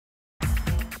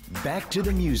back to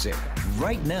the music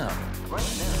right now.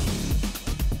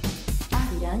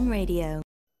 Arirang Radio.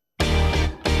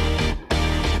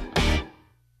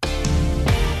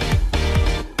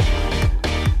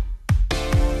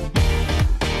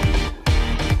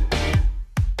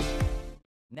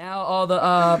 Now, all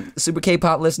the Super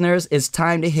K-pop listeners, it's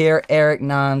time to hear Eric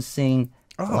Nam sing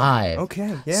live.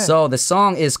 Okay, yeah. So the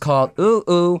song is called Ooh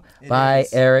Ooh by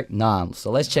Eric Nam. So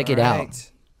let's check it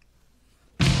out.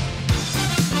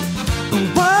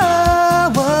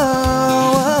 Whoa,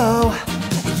 whoa,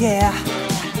 whoa, yeah.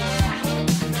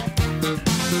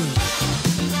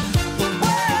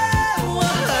 Whoa,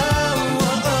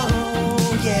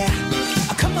 whoa, yeah.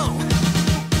 Oh, come on.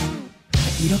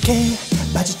 이렇게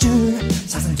빠질 줄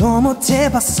상상도 못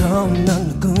해봤어. 넌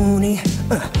누구니?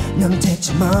 넌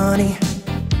대체 뭐니?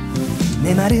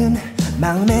 내 마른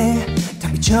마음에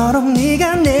달빛처럼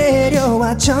네가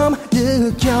내려와 처음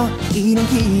느껴 이런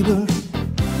기분.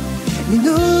 네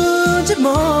눈질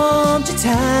멈칫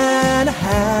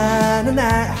하나하나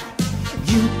날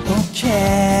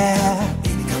유혹해.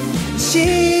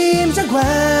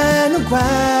 심장과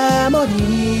눈과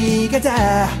머리가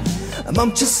다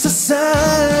멈췄었어.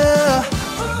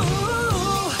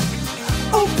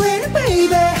 Oh pretty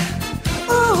baby,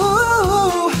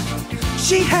 ooh,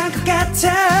 취한 것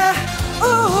같아.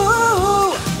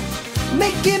 Ooh,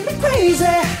 making me crazy.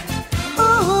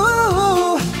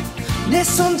 Ooh, 내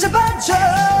손 잡아줘.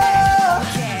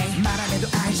 말 안 해도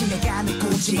알지 내가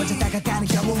누구지. 먼저 다가가는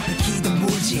경우 기도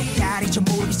무지. 달이 좀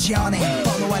오기 전에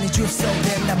번호 안에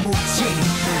주소를 나 묻지.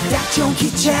 딱 좋은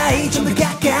기차이 좀 더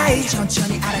가까이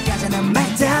천천히 알아가자는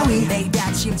말 따위. 내일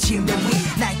아침 침대 위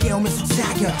날 깨우면서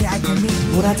사겨 달콤히.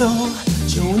 뭐라도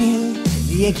좋으니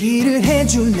네 얘기를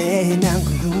해줄래. 난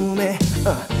궁금해.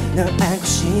 널 알고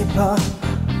싶어.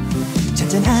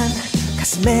 잔잔한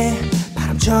가슴에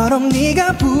바람처럼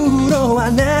네가 불어와.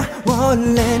 나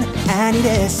원래는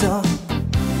아니랬어.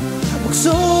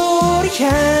 목소리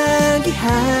향기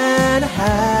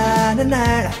하나하나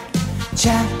날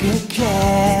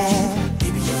자극해.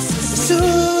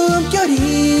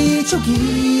 숨결이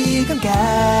조기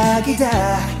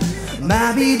감각이다.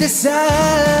 마비됐어.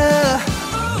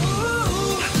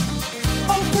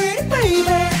 Oh pretty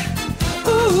baby,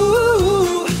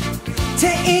 ooh,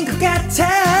 대인 것 같아.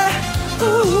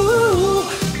 Ooh,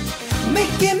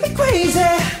 making me crazy.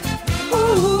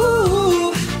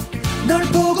 Ooh, 널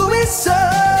보고 있어.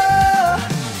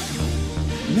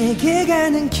 내게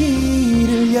가는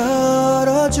길을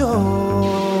열어줘.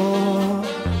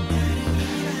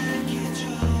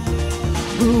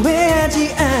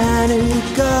 후회하지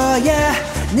않을 거야.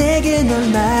 내게 널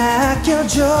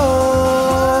맡겨줘.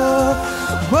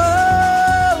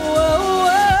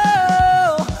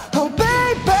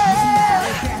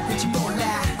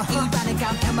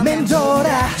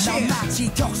 맴돌아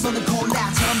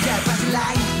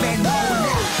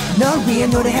널 위해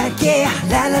노래할게.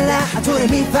 라라라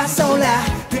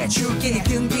도레미파솔라.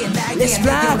 Let's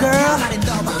fly girl.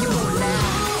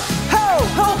 Oh,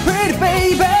 oh pretty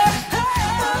baby.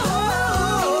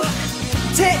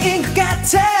 대인 것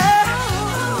같아.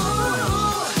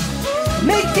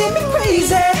 Making me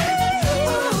crazy.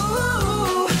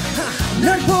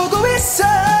 널 보고 있어.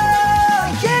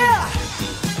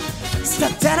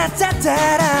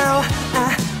 따라따라따라.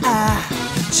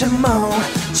 Come on,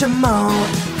 come on.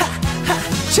 Ha, ha,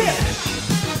 yeah.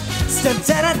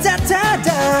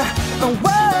 따라따라따라.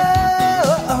 Whoa.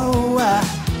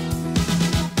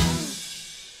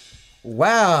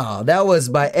 Wow, that was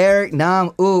by Eric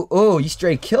Nam. Ooh, ooh, you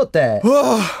straight killed that.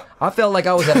 I felt like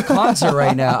I was at a concert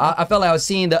right now. I felt like I was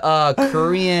seeing the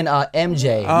Korean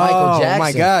MJ, Michael Jackson. Oh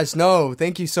my gosh, no,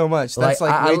 thank you so much. That's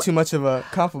Like, way too much of a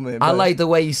compliment. I but- like the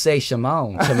way you say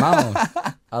Shimon. Shimon.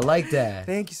 I like that.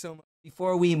 Thank you so much.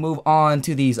 Before we move on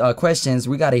to these questions,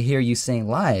 we got to hear you sing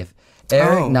live.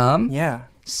 Eric Nam, Yeah.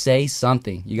 say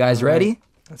something. You guys All right. ready?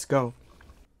 Let's go.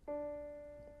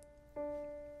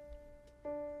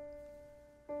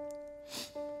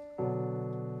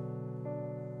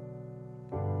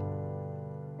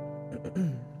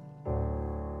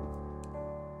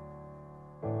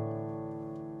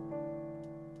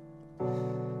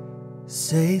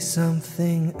 Say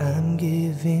something, I'm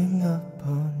giving up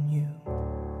on you.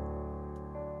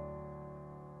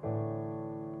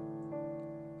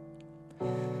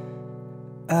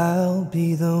 I'll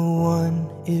be the one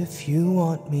if you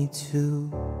want me to.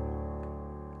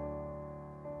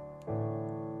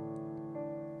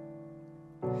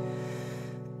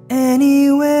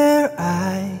 Anywhere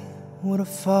I would have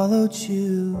followed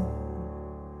you.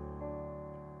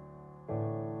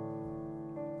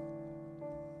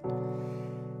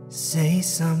 Say Say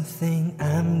something,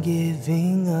 I'm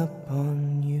giving up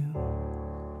on you.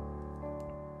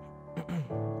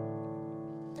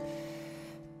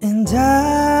 And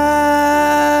I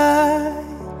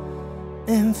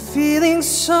am feeling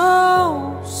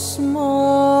so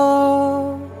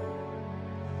small.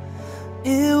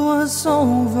 It was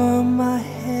over my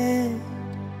head.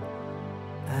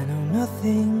 I know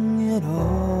nothing at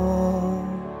all.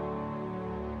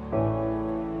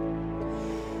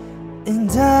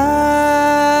 And I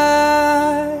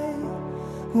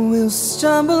will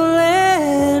stumble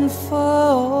and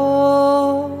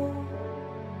fall.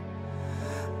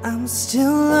 I'm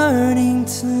still learning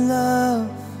to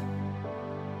love,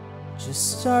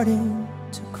 just starting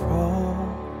to crawl.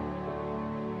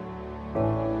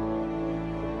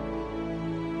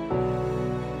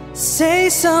 Say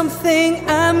something,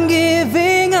 I'm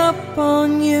giving up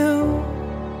on you.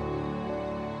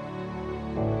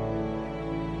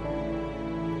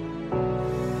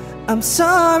 I'm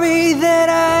sorry that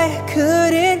I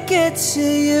couldn't get to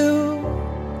you.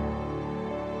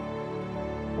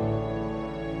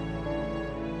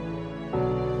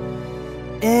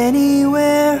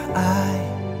 Anywhere I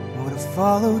would have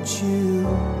followed you.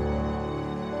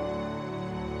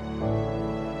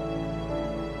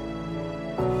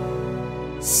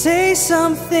 Say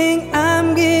something,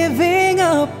 I'm giving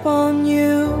up on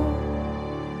you.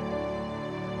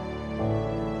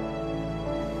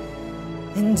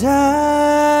 And I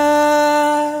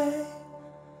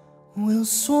will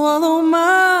swallow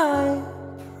my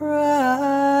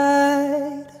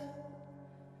pride.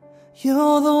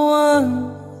 You're the one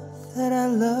that I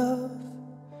love,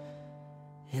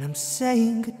 and I'm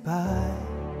saying goodbye.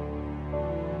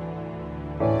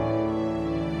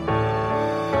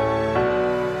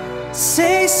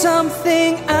 Say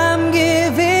something, I'm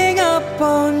giving up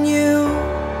on you.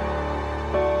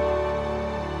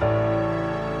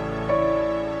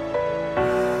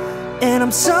 And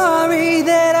I'm sorry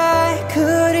that I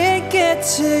couldn't get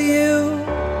to you.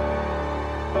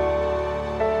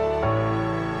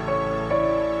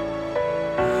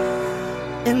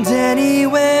 And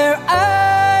anywhere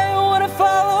I would have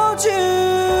followed you.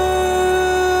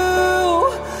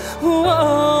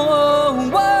 Whoa,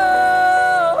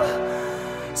 whoa.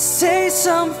 Say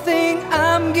something,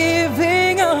 I'm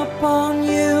giving up on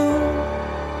you.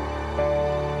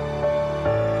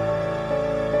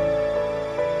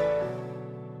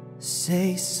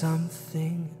 Say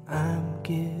something, I'm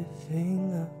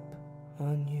giving up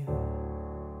on you.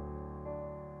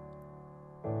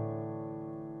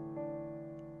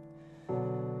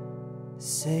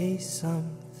 Say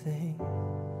something.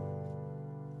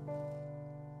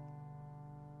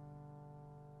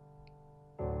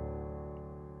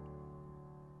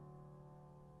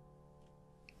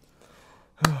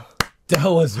 That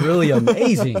was really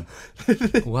amazing.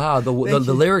 Wow, the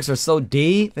lyrics are so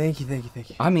deep. Thank you.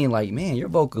 I mean, like, man, your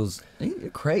vocals, you're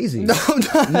crazy. No, I'm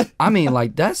not. I mean,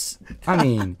 like,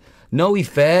 no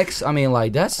effects. I mean,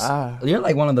 like, you're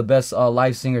like one of the best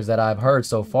live singers that I've heard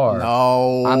so far.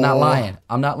 No. I'm not lying.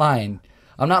 I'm not lying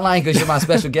because you're my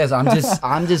special guest. I'm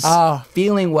just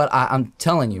feeling what I'm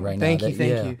telling you right now. Thank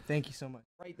you. Thank you so much.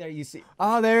 Right there, you see.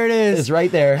 Oh, there it is. It's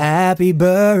right there. Happy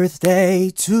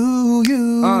birthday to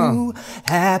you.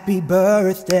 Happy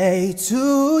birthday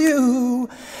to you.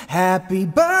 Happy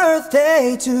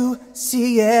birthday to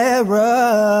Sierra.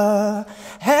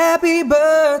 Happy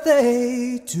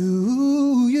birthday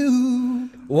to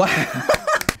you. Wow.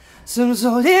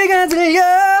 숨소리가 들려.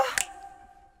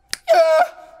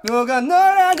 누가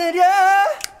널 안으려.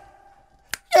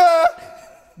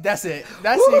 That's it.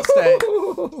 That's the extent.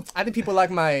 I think people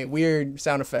like my weird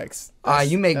sound effects.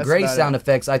 You make great sound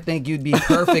effects. I think you'd be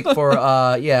perfect for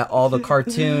all the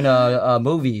cartoon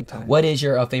movie. What is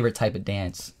your favorite type of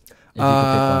dance?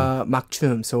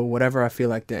 막춤. So whatever I feel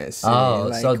like dancing. Oh,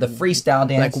 like, so the freestyle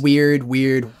dance. Like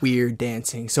weird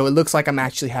dancing. So it looks like I'm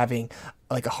actually having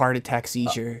like a heart attack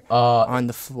seizure on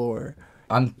the floor.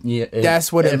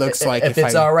 That's what it looks like. If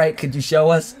it's all right, could you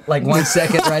show us like 1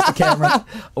 second, right, the camera?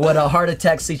 What a heart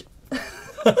attack seizure.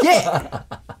 Yeah,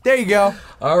 there you go.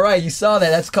 All right, you saw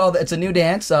that. It's a new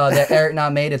dance that Eric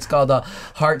Nam made. It's called the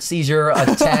heart seizure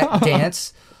attack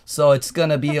dance. So it's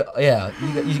gonna be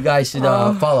you guys should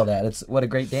follow that. What a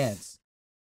great dance.